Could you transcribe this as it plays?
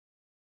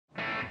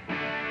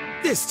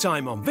This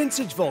time on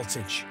Vintage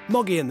Voltage,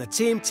 Moggy and the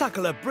team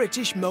tackle a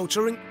British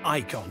motoring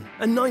icon,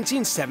 a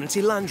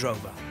 1970 Land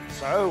Rover.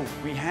 So,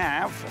 we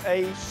have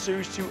a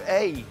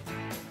Suzu-A.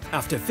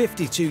 After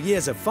 52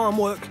 years of farm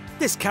work,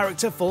 this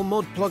character-full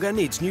mud plugger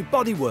needs new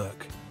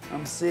bodywork.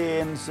 I'm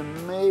seeing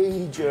some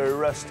major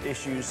rust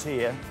issues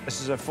here.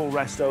 This is a full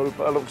resto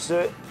by the looks of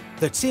it.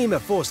 The team are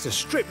forced to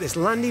strip this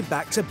Landy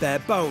back to bare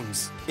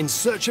bones, in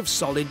search of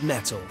solid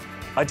metal.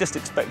 I just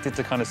expected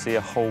to kind of see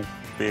a whole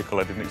vehicle.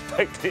 I didn't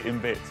expect it in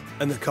bits.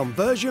 And the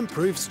conversion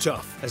proves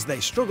tough as they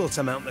struggle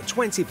to mount the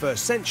 21st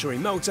century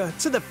motor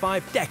to the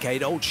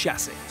 5-decade-old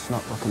chassis. It's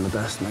not looking the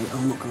best, mate.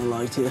 I'm not going to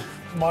lie to you.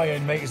 My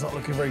end, mate, is not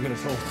looking very good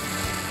at all.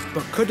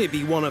 But could it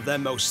be one of their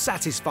most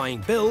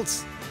satisfying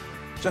builds?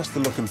 Just the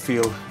look and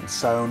feel and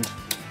sound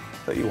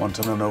that you want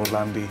on an old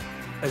Landy.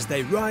 As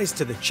they rise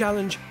to the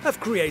challenge of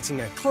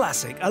creating a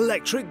classic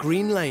electric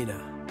green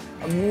laner.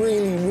 I'm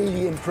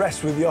really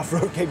impressed with the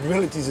off-road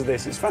capabilities of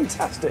this. It's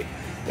fantastic.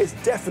 It's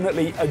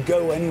definitely a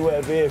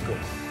go-anywhere vehicle.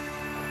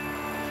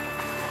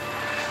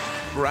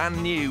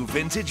 Brand new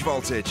Vintage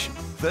Voltage,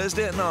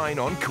 Thursday at 9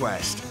 on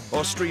Quest,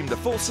 or stream the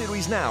full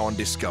series now on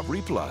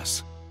Discovery+.